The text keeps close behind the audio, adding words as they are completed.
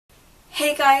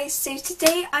Hey guys, so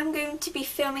today I'm going to be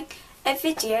filming a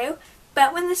video,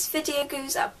 but when this video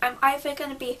goes up I'm either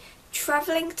going to be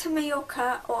travelling to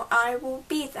Mallorca or I will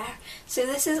be there. So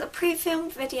this is a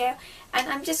pre-filmed video and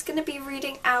I'm just going to be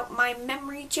reading out my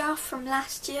memory jar from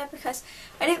last year because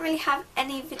I didn't really have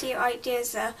any video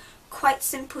ideas that are quite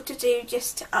simple to do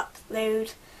just to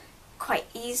upload quite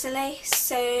easily.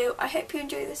 So I hope you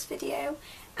enjoy this video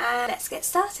and let's get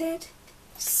started.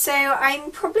 So I'm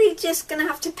probably just going to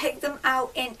have to pick them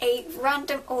out in a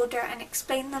random order and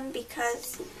explain them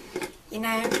because, you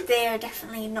know, they are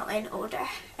definitely not in order.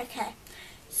 Okay,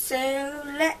 so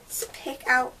let's pick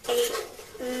out a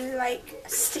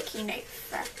sticky note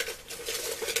first.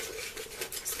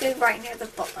 Let's go right near the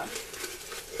bottom.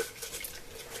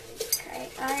 Okay,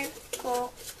 I've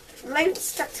got loads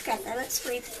stuck together. Let's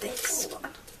read this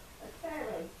one.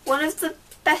 One of the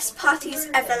best parties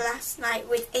ever last night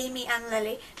with Amy and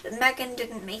Lily, but Megan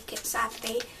didn't make it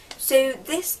sadly. So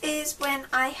this is when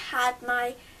I had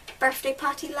my birthday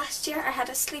party last year. I had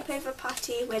a sleepover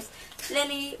party with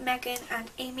Lily, Megan and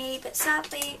Amy, but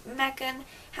sadly Megan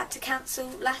had to cancel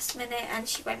last minute and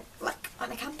she went like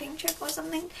on a camping trip or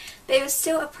something. But it was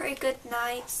still a pretty good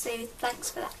night, so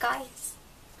thanks for that guys.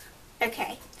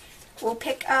 Okay, we'll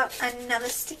pick up another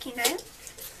sticky note.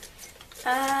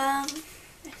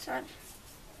 This one.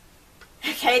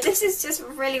 Okay, this is just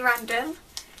really random.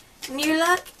 New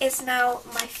Look is now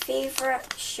my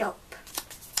favourite shop.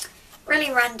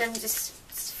 Really random, just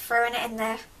throwing it in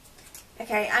there.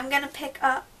 Okay, I'm going to pick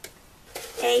up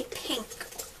a pink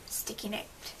sticky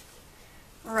note.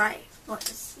 Right, what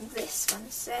does this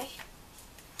one say?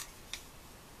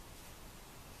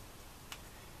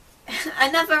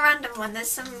 Another random one.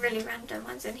 There's some really random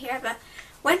ones in here, but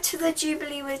went to the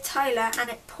Jubilee with Tyler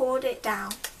and it poured it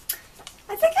down.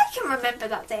 I think I can remember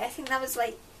that day. I think that was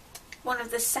like one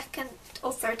of the second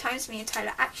or third times me and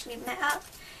Tyler actually met up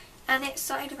and it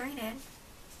started raining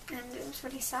and it was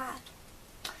really sad.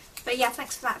 But yeah,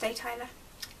 thanks for that day, Tyler.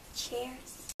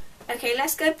 Cheers. Okay,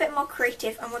 let's go a bit more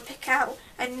creative and we'll pick out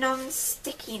a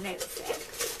non-sticky note thing.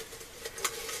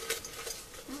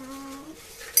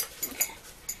 Okay.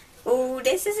 Oh,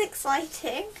 this is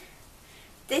exciting.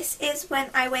 This is when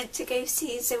I went to go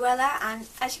see Zoella, and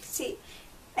as you can see,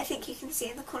 I think you can see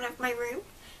in the corner of my room,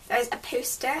 there's a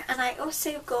poster, and I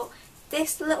also got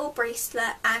this little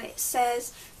bracelet and it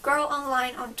says Girl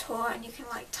Online on Tour, and you can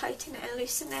like tighten it and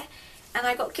loosen it, and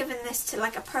I got given this to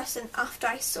like a person after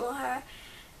I saw her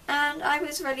and I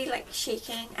was really like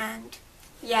shaking, and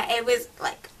yeah, it was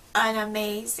like an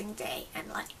amazing day, and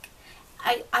like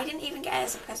I didn't even get it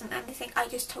as a present or anything. I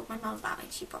just told my mum about it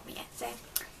and she brought me it, so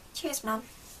cheers mum,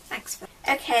 thanks for it.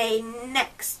 Okay,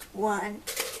 next one.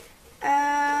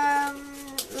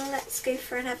 Let's go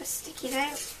for another sticky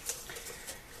note.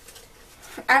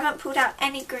 I haven't pulled out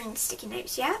any green sticky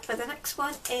notes yet, but the next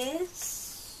one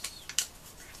is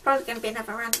probably going to be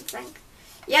another random thing.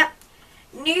 Yep,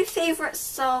 new favourite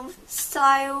song,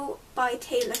 Style by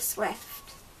Taylor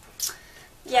Swift.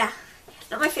 Yeah,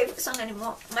 not my favourite song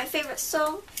anymore. My favourite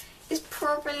song is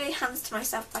probably Hands to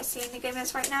Myself by Selena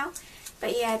Gomez right now.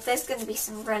 But yeah, there's going to be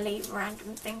some really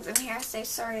random things in here, so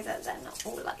sorry that they're not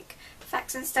all like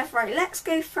facts and stuff. Right, let's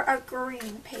go for a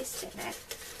green post-it note.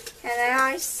 Hello,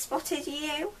 I spotted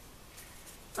you.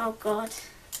 Oh god.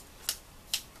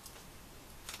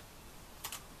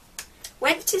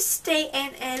 Went to stay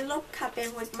in a log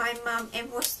cabin with my mum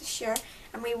in Worcestershire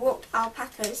and we walked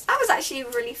alpacas. That was actually a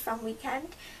really fun weekend.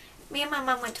 Me and my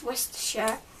mum went to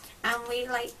Worcestershire and we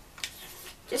like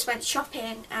just went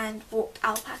shopping and walked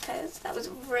alpacas. That was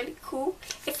really cool.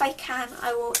 If I can,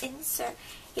 I will insert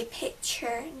a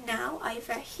picture now,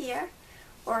 either here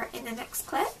or in the next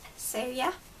clip. So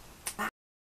yeah.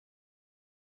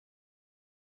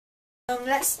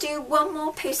 Let's do one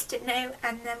more post-it note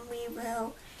and then we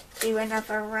will do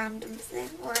another random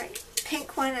thing. Right,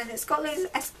 pink one, and it's got loads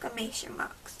of exclamation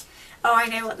marks. Oh, I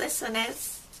know what this one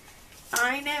is.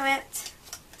 I know it.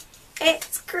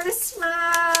 It's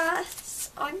Christmas.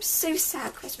 I'm so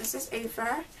sad Christmas is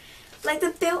over. Like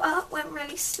the build up went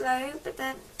really slow, but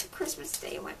then Christmas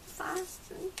Day went fast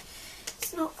and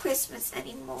it's not Christmas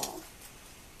anymore.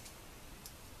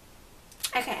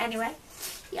 Okay, anyway,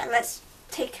 yeah, let's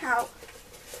take out.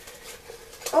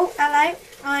 Oh, hello.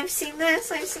 I've seen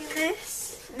this. I've seen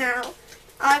this. Now,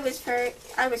 I was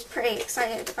pretty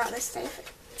excited about this day.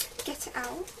 Get it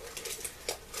out.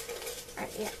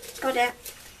 Right, yeah, got it.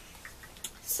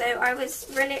 So I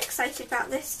was really excited about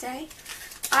this day.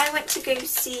 I went to go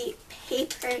see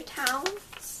Paper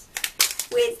Towns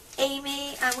with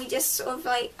Amy and we just sort of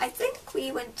like, I think we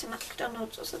went to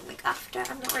McDonald's or something after,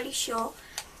 I'm not really sure.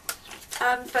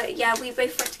 But yeah, we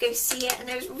both went to go see it and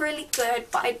it was really good,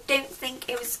 but I don't think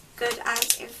it was good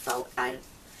as in Fault. I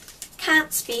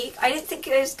can't speak. I don't think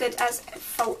it was good as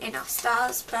Fault in Our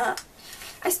Stars, but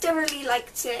I still really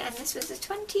liked it, and this was the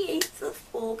 28th of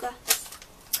August.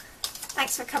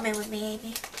 Thanks for coming with me,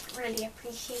 Amy. Really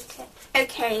appreciate it.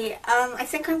 Okay, I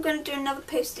think I'm going to do another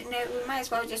post-it note. We might as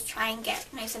well just try and get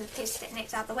most of the post-it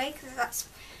notes out of the way, because that's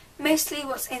mostly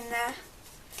what's in there.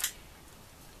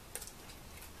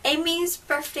 Amy's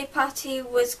birthday party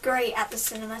was great at the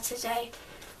cinema today.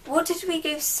 What did we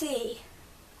go see?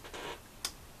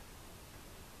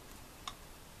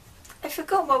 I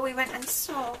forgot what we went and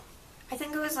saw. I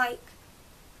think it was like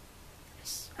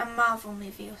a Marvel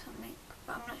movie or something,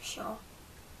 but I'm not sure.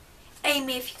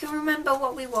 Amy, if you can remember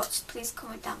what we watched, please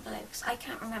comment down below, because I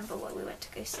can't remember what we went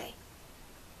to go see.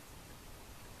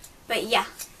 But yeah.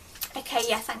 Okay,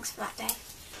 yeah, thanks for that day.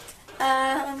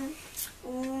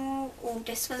 Ooh,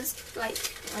 this one's like,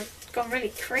 I've gone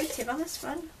really creative on this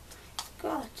one.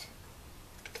 God.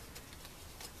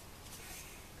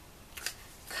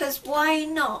 Because why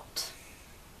not?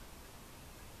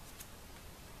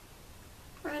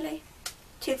 Really?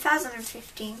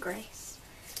 2015 Grace.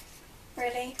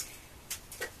 Really?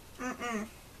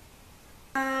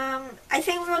 I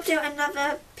think we'll do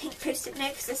another pink post-it note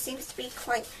because there seems to be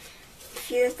quite a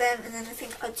few of them, and then I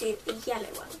think I'll do a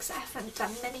yellow one because I haven't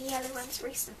done many yellow ones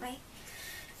recently.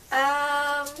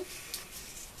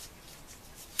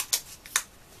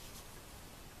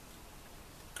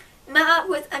 Met up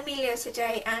with Amelia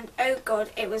today, and oh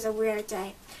god, it was a weird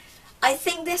day. I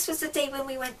think this was the day when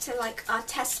we went to like our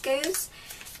Tesco's,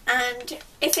 and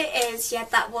if it is, yeah,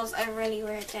 that was a really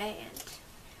weird day, and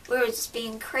we were just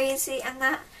being crazy and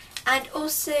that. And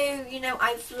also, you know,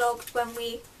 I vlogged when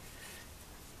we...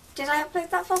 Did I upload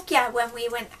that vlog? Yeah, when we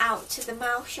went out to the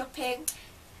mall shopping.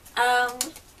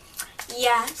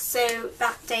 Yeah, so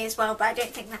that day as well, but I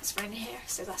don't think that's in here,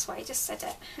 so that's why I just said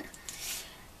it.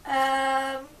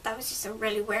 That was just a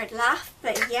really weird laugh,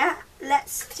 but yeah,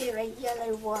 let's do a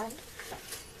yellow one.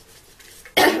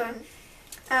 And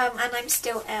I'm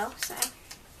still ill, so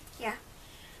yeah.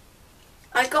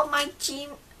 I got my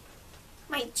gym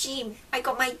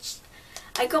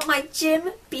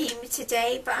beam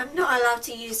today, but I'm not allowed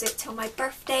to use it till my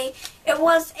birthday. It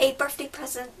was a birthday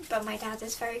present, but my dad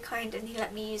is very kind and he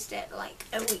let me use it like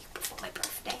a week before my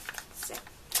birthday. So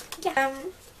yeah.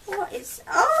 What is...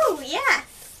 Oh yes!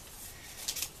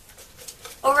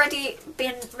 Already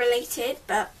been related,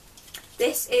 but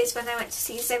this is when I went to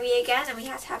see Zoe again and we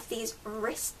had to have these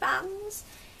wristbands.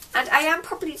 And I am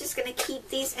probably just going to keep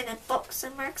these in a box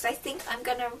somewhere because I think I'm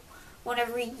going to want to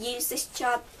reuse this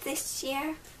job this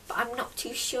year, but I'm not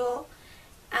too sure.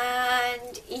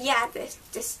 And yeah,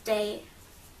 this day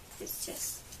is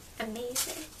just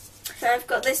amazing. So I've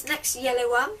got this next yellow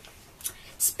one.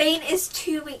 Spain is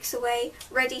 2 weeks away,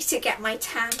 ready to get my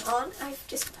tan on. I've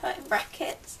just put in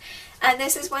brackets. And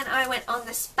this is when I went on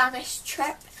the Spanish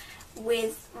trip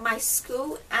with my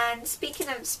school. And speaking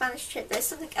of the Spanish trip, there's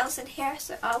something else in here,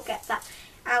 so I'll get that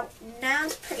out now.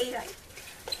 It's pretty like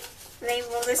lame.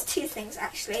 Well, there's two things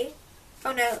actually.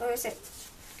 Oh no, or is it?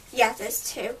 Yeah, there's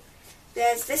two.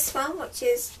 There's this one, which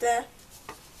is the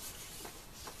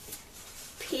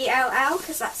PLL,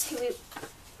 because that's who we...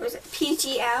 Or is it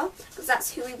PGL? Because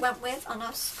that's who we went with on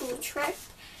our school trip.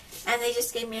 And they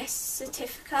just gave me a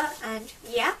certificate, and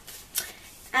yeah.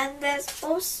 And there's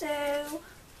also...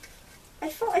 I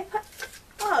thought I put...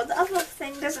 Oh, the other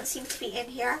thing doesn't seem to be in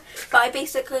here. But I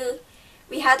basically...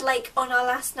 We had like, on our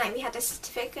last night, we had a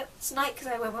certificates night, because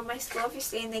I went with my school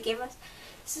obviously, and they gave us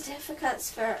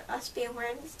certificates for us being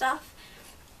weird and stuff.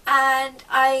 And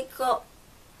I got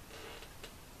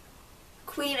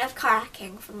Queen of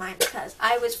Kayaking for mine, because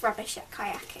I was rubbish at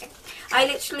kayaking.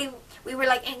 We were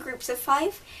like in groups of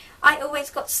 5. I always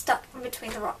got stuck in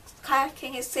between the rocks.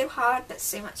 Kayaking is so hard, but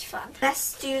so much fun.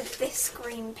 Let's do this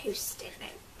green post-it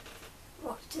note.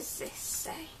 What does this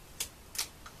say?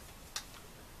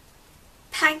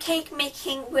 Pancake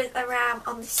making with a ram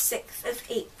on the 6th of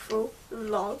April,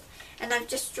 lol. And I've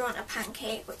just drawn a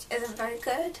pancake, which isn't very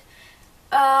good.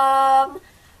 But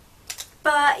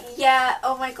yeah,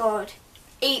 oh my god.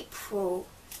 April.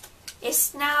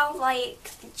 It's now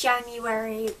like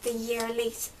January, the year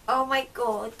least. Oh my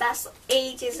god, that's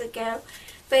ages ago.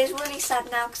 But it's really sad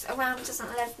now because Aram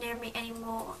doesn't live near me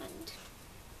anymore, and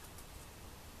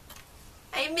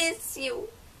I miss you.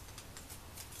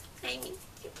 I miss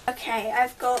you. Okay,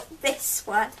 I've got this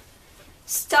one.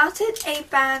 Started a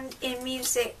band in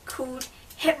music called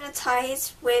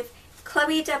Hypnotized with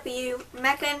Chloe W,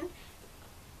 Megan,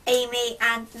 Amy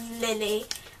and Lily.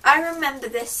 I remember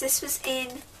this. This was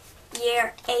in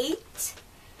year 8.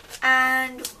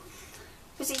 and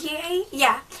was it year 8?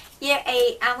 Yeah, year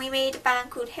 8, and we made a band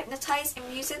called Hypnotize in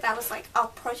Music. That was like our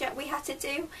project we had to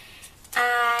do,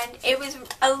 and it was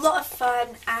a lot of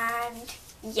fun, and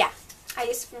yeah, I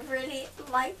just really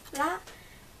liked that.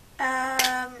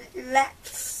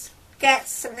 Let's get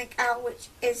something out which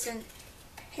isn't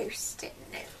Post-it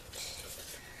note.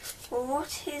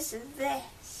 What is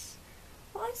this?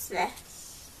 What is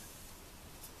this?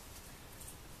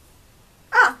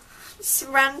 Ah, it's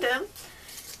random.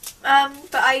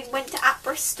 But I went to at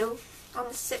Bristol on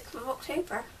the 6th of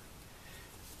October.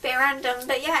 Bit random,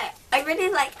 but yeah, I really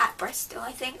like at Bristol.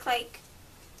 I think like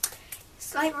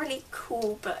it's like really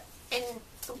cool, but in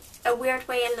a weird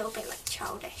way, a little bit like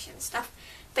childish and stuff.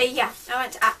 But yeah, I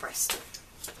went to at Bristol.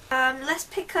 Let's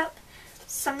pick up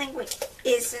something which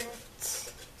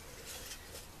isn't.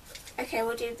 Okay,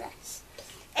 we'll do this.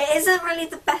 It isn't really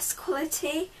the best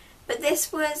quality, but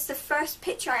this was the first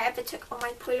picture I ever took on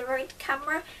my Polaroid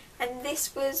camera, and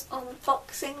this was on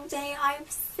Boxing Day, I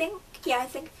think. Yeah, I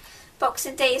think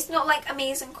Boxing Day. It's not like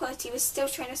amazing quality. We're still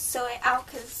trying to sort it out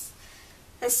because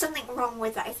there's something wrong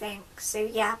with it, I think. So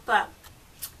yeah, but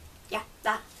yeah,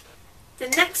 that. The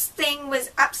next thing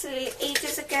was absolutely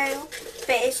ages ago,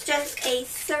 but it's just a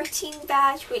 13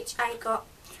 badge which I got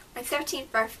my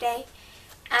 13th birthday,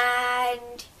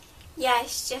 and yeah,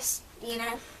 it's just, you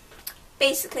know,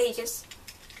 basically it just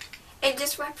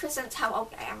represents how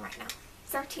old I am right now.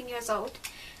 13 years old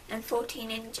and 14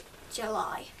 in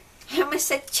July. I almost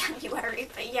said January,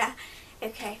 but yeah,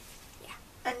 okay, yeah.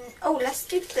 And oh, let's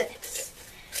do this.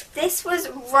 This was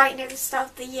right near the start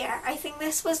of the year. I think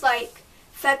this was like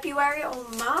February or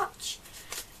March.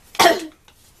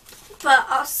 But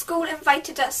our school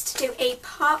invited us to do a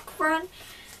park run,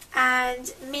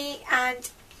 and me and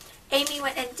Amy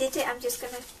went and did it. I'm just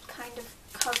going to kind of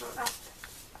cover up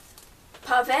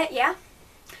part of it, yeah.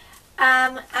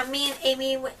 And me and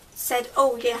Amy said,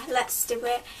 oh yeah, let's do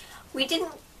it. We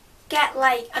didn't get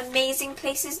like amazing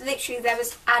places. Literally there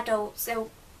was adults. There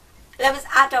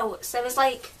was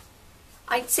like,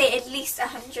 I'd say at least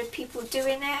 100 people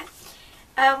doing it.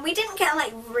 We didn't get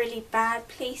like really bad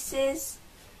places.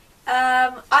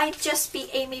 I just beat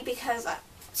Amy because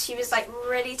she was like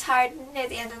really tired near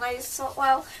the end, and I just thought,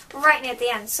 well, right near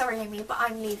the end, sorry Amy, but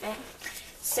I'm leaving.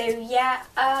 So yeah,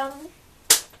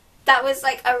 that was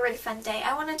like a really fun day.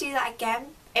 I want to do that again.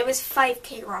 It was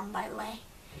 5k run, by the way.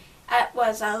 It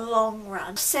was a long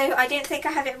run. So I don't think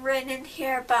I have it written in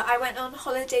here, but I went on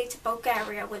holiday to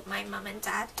Bulgaria with my mum and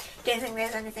dad. Don't think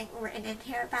there's anything written in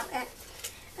here about it.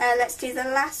 Let's do the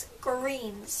last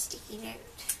green sticky note.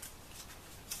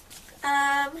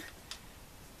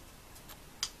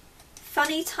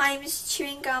 Funny times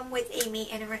chewing gum with Amy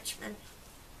in Richmond.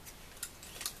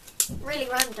 Really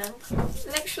random.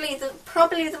 Literally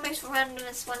probably the most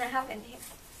randomest one I have in here.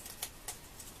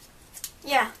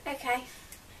 Yeah, okay.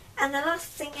 And the last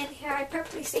thing in here I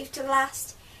purposely saved to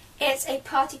last. It's a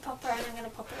party popper, and I'm going to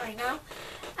pop it right now.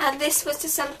 And this was to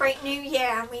celebrate New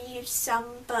Year, and we used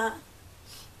some, but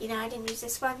you know, I didn't use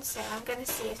this one, so I'm going to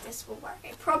see if this will work.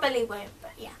 It probably won't,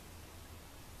 but yeah.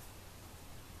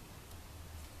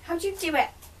 How'd you do it?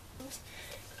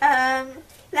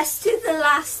 Let's do the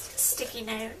last sticky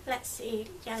note. Let's see,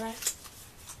 yellow.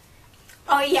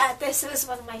 Oh yeah, this was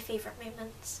one of my favourite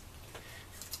moments.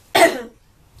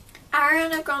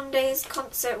 Ariana Grande's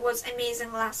concert was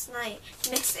amazing last night.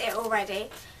 Missed it already.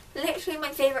 Literally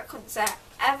my favourite concert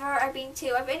ever I've been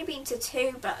to. I've only been to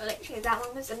 2, but literally that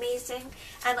one was amazing.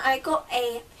 And I got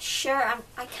a shirt.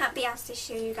 I can't be asked to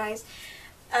show you guys.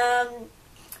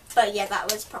 But yeah,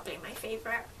 that was probably my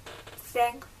favourite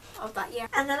thing of that year.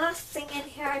 And the last thing in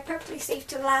here I purposely saved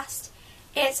to last.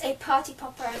 It's a party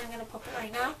popper, and I'm going to pop it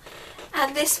right now.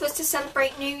 And this was to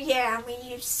celebrate New Year, and we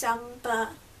used some, but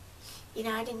you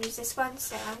know, I didn't use this one,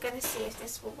 so I'm going to see if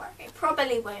this will work. It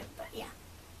probably won't, but yeah.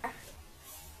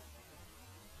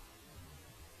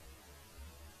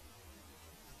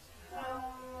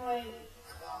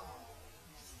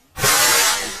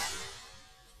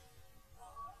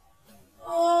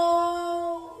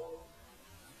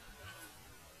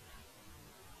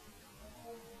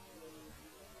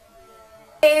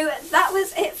 So that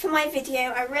was it for my video.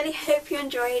 I really hope you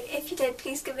enjoyed. If you did,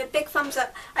 please give it a big thumbs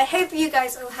up. I hope you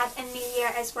guys all had a new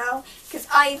year as well, because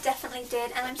I definitely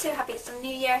did, and I'm so happy it's a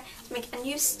new year to make a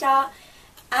new start.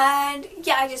 And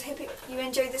yeah, I just hope you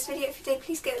enjoyed this video. If you did,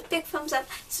 please give it a big thumbs up.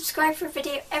 Subscribe for a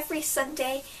video every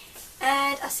Sunday,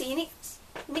 and I'll see you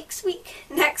next week.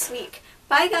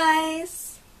 Bye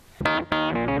guys.